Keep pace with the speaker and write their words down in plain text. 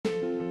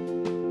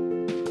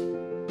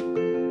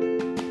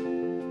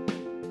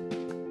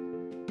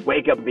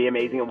Wake up and be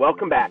amazing, and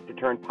welcome back to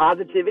Turn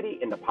Positivity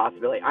into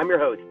Possibility. I'm your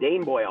host,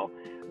 Dane Boyle,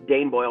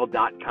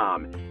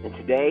 DaneBoyle.com, and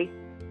today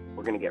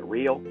we're going to get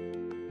real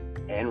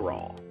and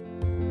raw.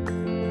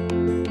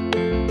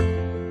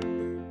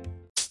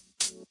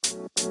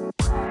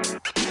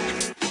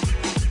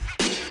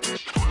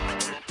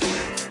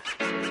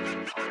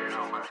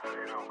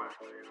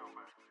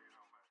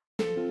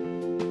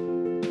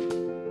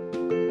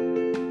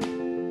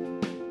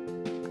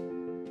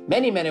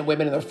 Many men and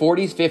women in their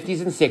 40s,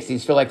 50s, and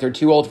 60s feel like they're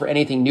too old for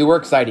anything new or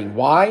exciting.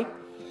 Why?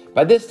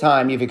 By this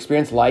time, you've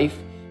experienced life,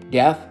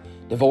 death,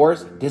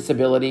 divorce,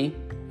 disability,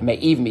 and may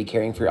even be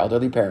caring for your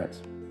elderly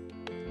parents.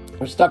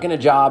 You're stuck in a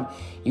job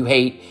you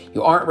hate,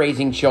 you aren't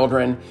raising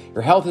children,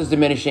 your health is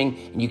diminishing,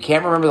 and you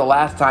can't remember the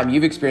last time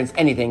you've experienced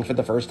anything for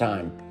the first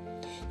time.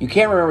 You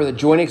can't remember the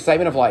joy and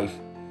excitement of life.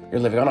 You're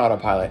living on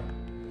autopilot.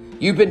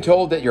 You've been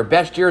told that your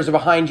best years are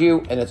behind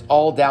you, and it's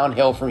all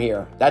downhill from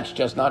here. That's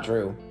just not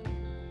true.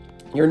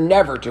 You're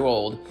never too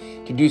old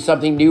to do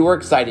something new or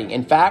exciting.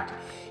 In fact,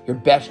 your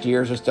best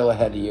years are still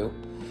ahead of you.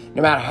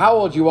 No matter how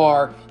old you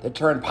are, the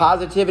Turn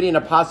Positivity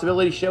into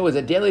Possibility show is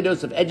a daily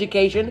dose of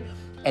education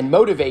and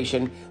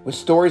motivation with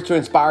stories to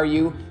inspire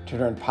you to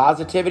turn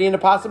positivity into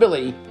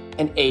possibility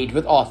and age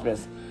with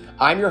awesomeness.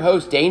 I'm your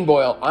host, Dane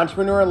Boyle,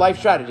 entrepreneur and life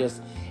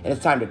strategist, and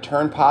it's time to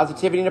turn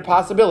positivity into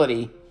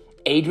possibility,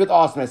 age with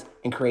awesomeness,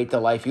 and create the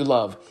life you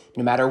love,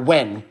 no matter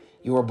when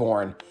you were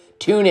born.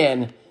 Tune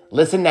in.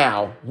 Listen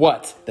now.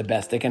 What's the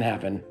best that can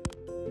happen?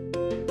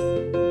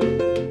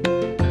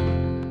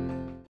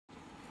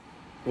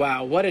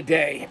 Wow, what a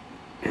day.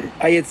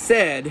 I had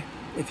said,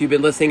 if you've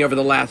been listening over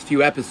the last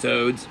few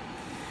episodes,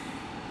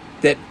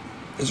 that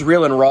this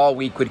Real and Raw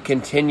week would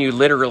continue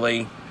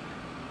literally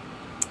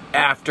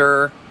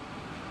after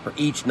or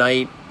each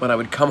night when I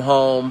would come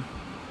home.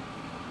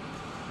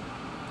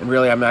 And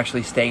really, I'm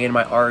actually staying in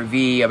my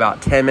RV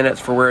about 10 minutes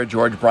from where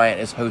George Bryant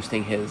is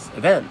hosting his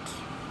event.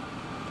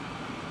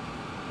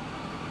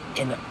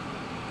 And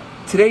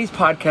today's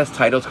podcast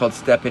title is called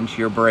Step Into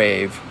Your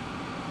Brave.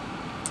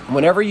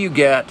 Whenever you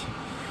get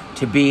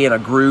to be in a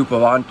group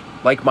of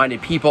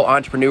like-minded people,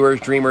 entrepreneurs,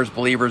 dreamers,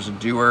 believers, and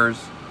doers,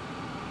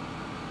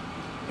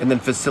 and then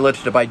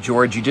facilitated by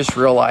George, you just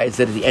realize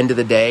that at the end of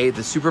the day,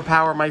 the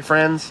superpower, my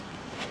friends,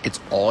 it's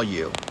all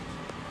you.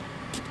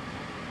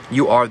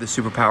 You are the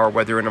superpower,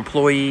 whether you're an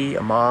employee,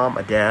 a mom,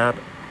 a dad,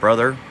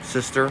 brother,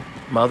 sister,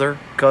 mother,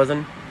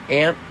 cousin,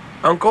 aunt,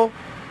 uncle,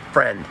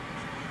 friend.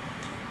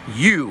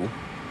 You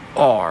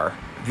are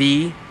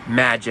the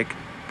magic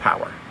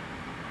power.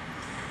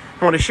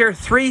 I want to share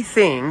 3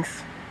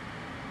 things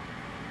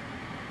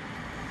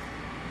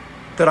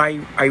that I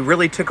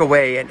really took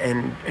away,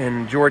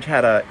 and George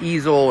had an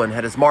easel and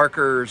had his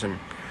markers and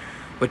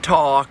would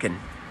talk, and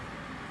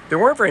there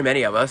weren't very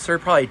many of us. There were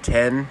probably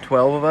 10,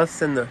 12 of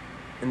us in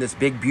this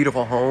big,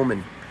 beautiful home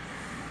and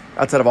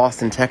outside of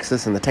Austin,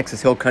 Texas, in the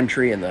Texas Hill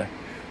Country, and the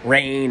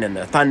rain and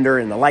the thunder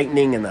and the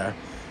lightning and the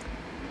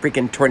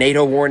freaking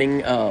tornado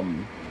warning,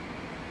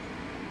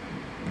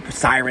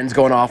 sirens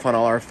going off on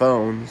all our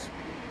phones.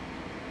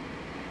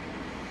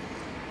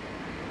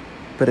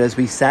 But as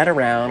we sat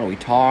around and we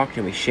talked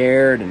and we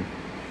shared and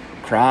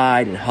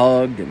cried and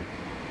hugged and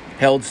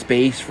held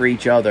space for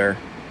each other,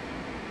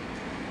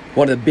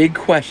 one of the big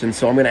questions,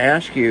 so I'm going to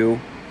ask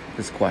you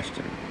this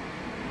question.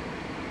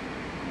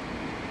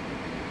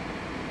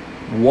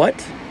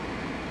 What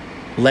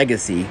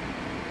legacy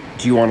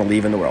do you want to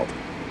leave in the world?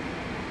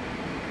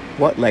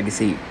 What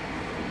legacy?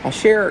 I'll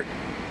share.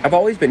 I've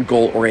always been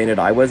goal-oriented.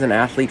 I was an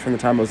athlete from the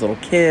time I was a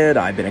little kid.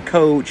 I've been a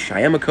coach.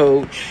 I am a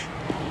coach.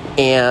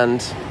 And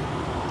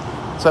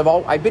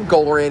so I've been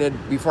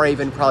goal-oriented before I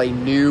even probably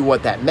knew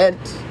what that meant.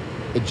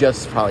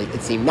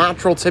 It seemed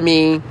natural to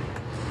me.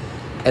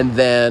 And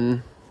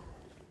then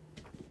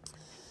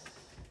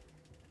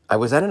I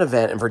was at an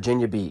event in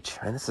Virginia Beach,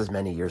 and this is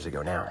many years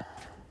ago now.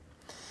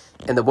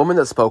 And the woman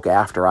that spoke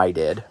after I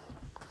did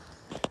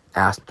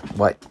asked,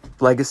 what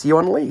legacy you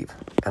want to leave?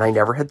 And I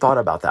never had thought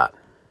about that.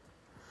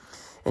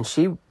 And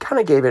she kind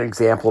of gave an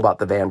example about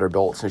the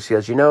Vanderbilts. And she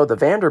goes, the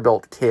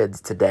Vanderbilt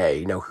kids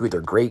today know who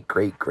their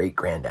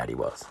great-great-great-granddaddy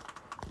was.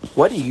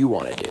 What do you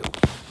want to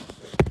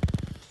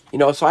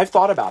do? So I've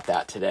thought about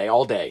that today,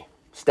 all day.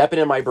 Stepping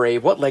in my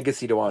brave, what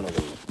legacy do I want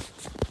to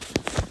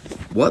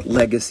leave? What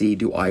legacy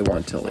do I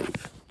want to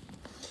leave?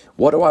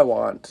 What do I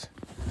want?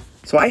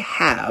 So I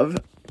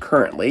have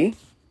currently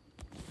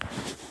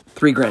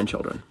 3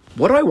 grandchildren.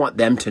 What do I want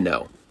them to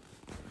know?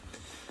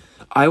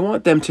 I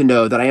want them to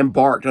know that I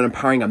embarked on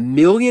empowering 1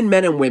 million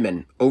men and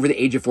women over the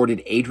age of 40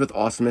 to age with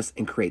awesomeness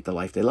and create the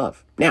life they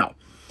love. Now,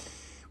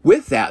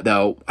 with that,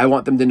 though, I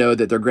want them to know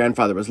that their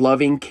grandfather was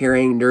loving,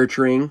 caring,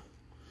 nurturing,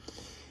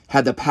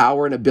 had the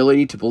power and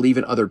ability to believe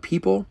in other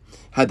people,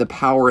 had the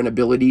power and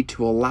ability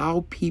to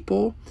allow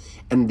people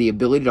and the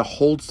ability to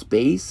hold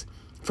space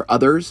for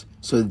others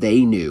so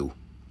they knew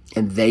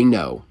and they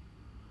know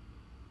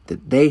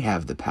that they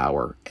have the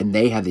power and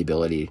they have the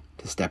ability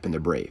to step in the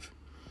brave.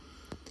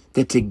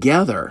 That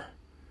together,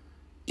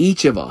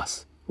 each of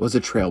us was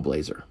a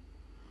trailblazer.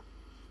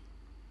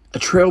 A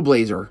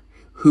trailblazer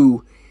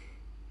who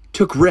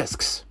took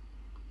risks,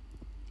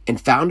 and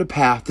found a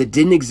path that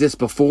didn't exist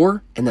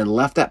before and then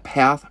left that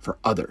path for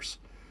others.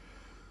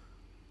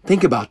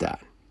 Think about that.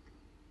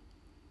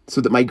 So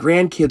that my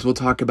grandkids will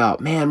talk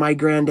about, man, my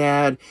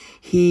granddad,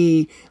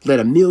 he led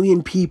 1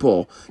 million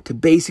people to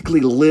basically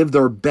live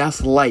their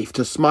best life,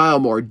 to smile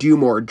more, do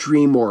more,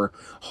 dream more,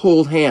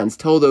 hold hands,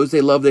 tell those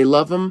they love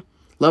them,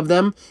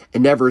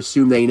 and never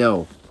assume they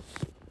know.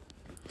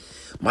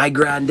 My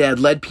granddad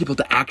led people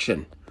to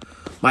action.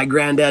 My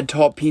granddad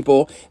taught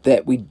people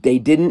that they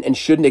didn't and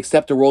shouldn't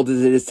accept the world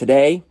as it is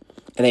today,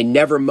 and they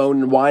never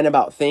moan and whine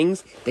about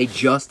things. They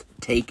just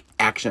take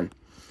action.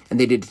 And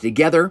they did it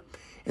together,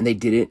 and they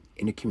did it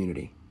in a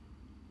community.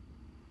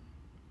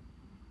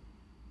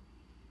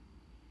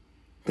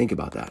 Think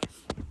about that.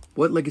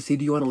 What legacy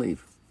do you want to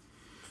leave?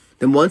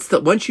 Then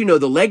once you know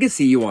the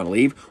legacy you want to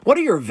leave, what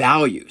are your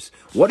values?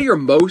 What are your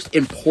most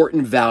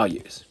important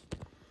values?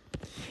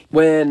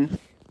 When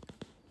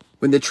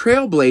the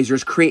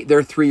Trailblazers create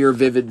their 3-year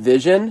vivid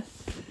vision,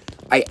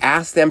 I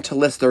ask them to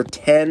list their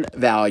 10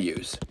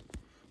 values,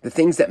 the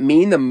things that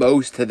mean the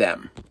most to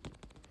them.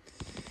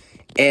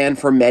 And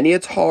for many,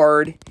 it's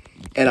hard.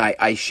 And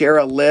I share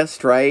a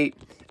list, right,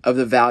 of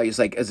the values.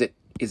 Like, is it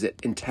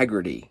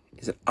integrity?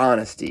 Is it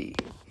honesty?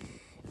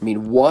 I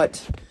mean,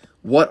 what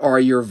are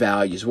your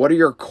values? What are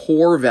your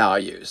core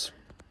values?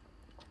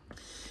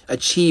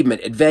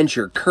 Achievement,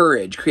 adventure,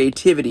 courage,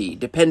 creativity,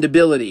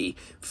 dependability,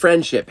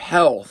 friendship,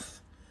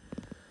 health.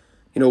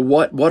 You know,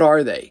 what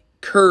are they?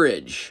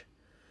 Courage,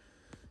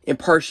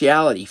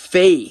 impartiality,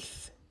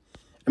 faith.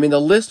 I mean,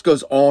 the list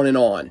goes on and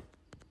on.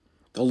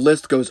 The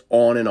list goes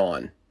on and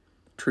on.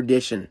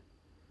 Tradition,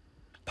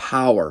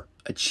 power,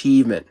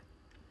 achievement,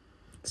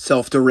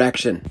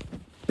 self-direction,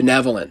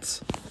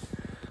 benevolence.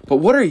 But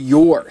what are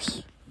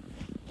yours?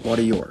 What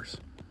are yours?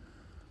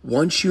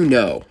 Once you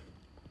know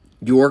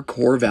your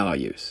core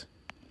values,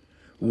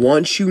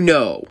 once you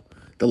know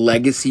the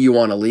legacy you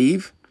want to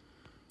leave,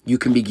 you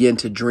can begin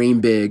to dream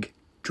big,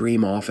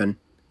 dream often,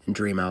 and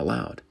dream out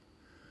loud.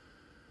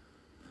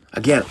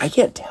 Again, I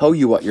can't tell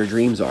you what your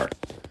dreams are.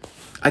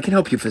 I can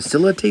help you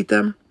facilitate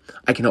them.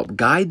 I can help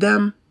guide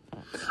them.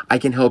 I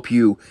can help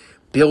you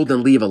build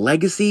and leave a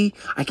legacy.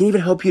 I can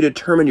even help you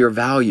determine your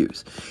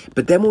values.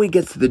 But then when we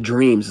get to the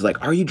dreams, it's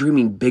like, are you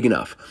dreaming big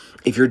enough?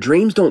 If your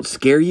dreams don't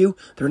scare you,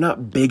 they're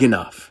not big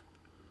enough.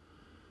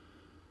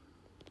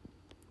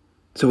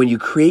 So when you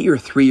create your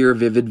 3-year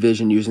vivid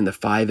vision using the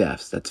 5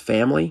 F's, that's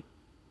family,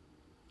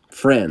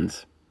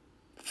 friends,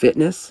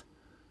 fitness,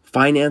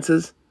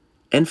 finances,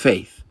 and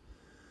faith,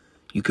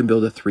 you can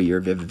build a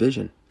 3-year vivid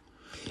vision.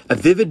 A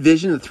vivid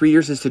vision of 3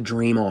 years is to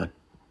dream on.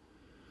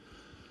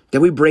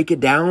 Then we break it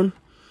down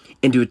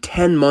into a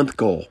 10-month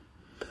goal.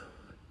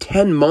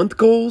 10-month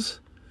goals,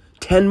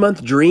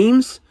 10-month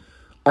dreams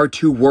are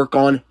to work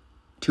on.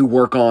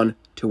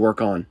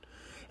 And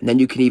then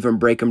you can even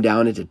break them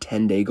down into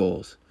 10-day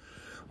goals.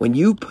 When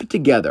you put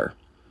together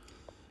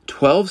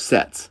 12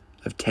 sets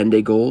of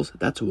 10-day goals,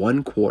 that's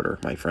 1 quarter,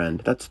 my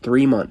friend. That's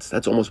 3 months.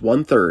 That's almost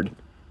 1/3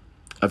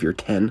 of your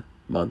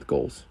 10-month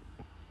goals.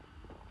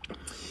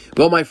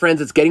 Well, my friends,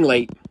 it's getting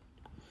late.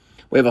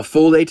 We have a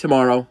full day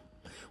tomorrow.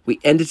 We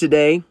ended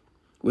today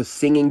with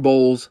singing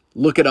bowls.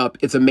 Look it up.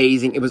 It's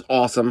amazing. It was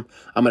awesome.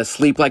 I'm going to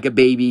sleep like a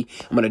baby.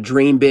 I'm going to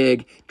dream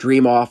big,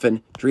 dream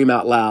often, dream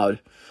out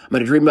loud. I'm going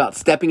to dream about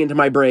stepping into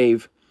my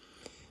brave,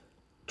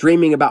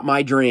 dreaming about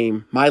my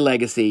dream, my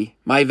legacy,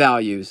 my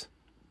values,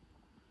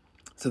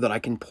 so that I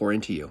can pour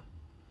into you.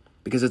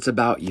 Because it's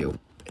about you.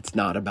 It's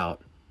not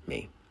about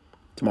me.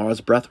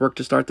 Tomorrow's breath work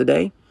to start the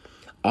day.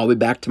 I'll be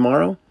back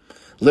tomorrow.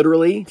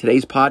 Literally,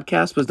 today's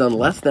podcast was done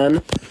less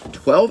than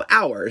 12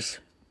 hours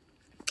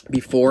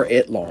before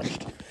it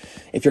launched.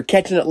 If you're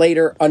catching it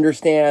later,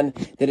 understand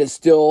that it's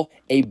still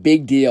a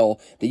big deal,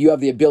 that you have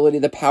the ability,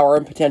 the power,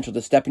 and potential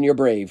to step into your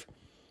brave.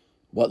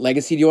 What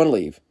legacy do you want to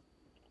leave?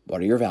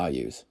 What are your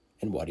values?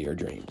 And what are your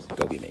dreams?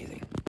 Go be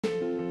amazing.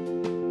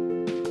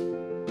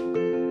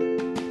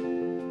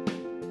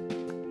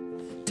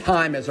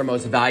 Time is our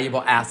most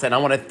valuable asset. I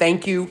want to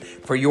thank you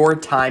for your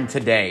time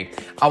today.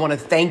 I want to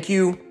thank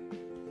you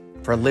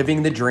for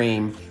living the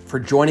dream, for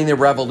joining the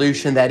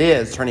revolution that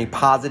is turning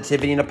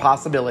positivity into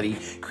possibility,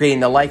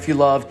 creating the life you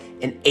love,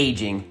 and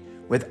aging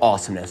with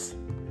awesomeness.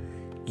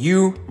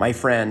 You, my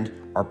friend,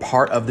 are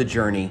part of the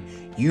journey.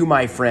 You,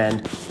 my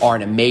friend, are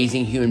an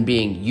amazing human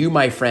being. You,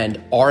 my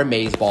friend, are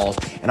amazeballs.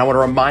 And I want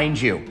to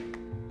remind you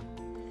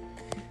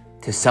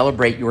to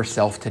celebrate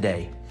yourself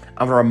today.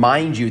 I want to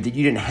remind you that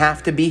you didn't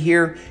have to be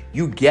here.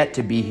 You get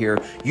to be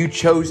here. You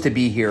chose to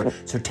be here.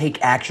 So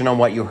take action on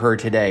what you heard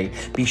today.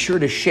 Be sure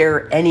to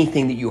share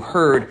anything that you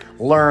heard,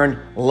 learned,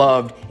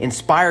 loved,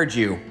 inspired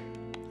you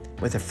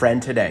with a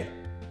friend today.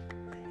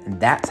 And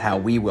that's how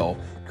we will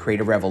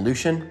create a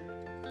revolution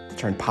to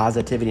turn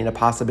positivity into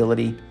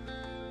possibility,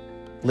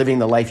 living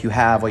the life you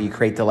have while you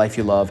create the life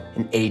you love,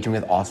 and aging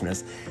with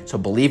awesomeness. So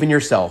believe in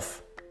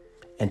yourself.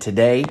 And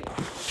today,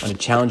 I want to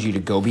challenge you to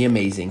go be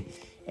amazing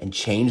and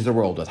change the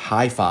world with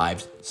high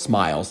fives,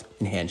 smiles,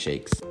 and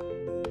handshakes.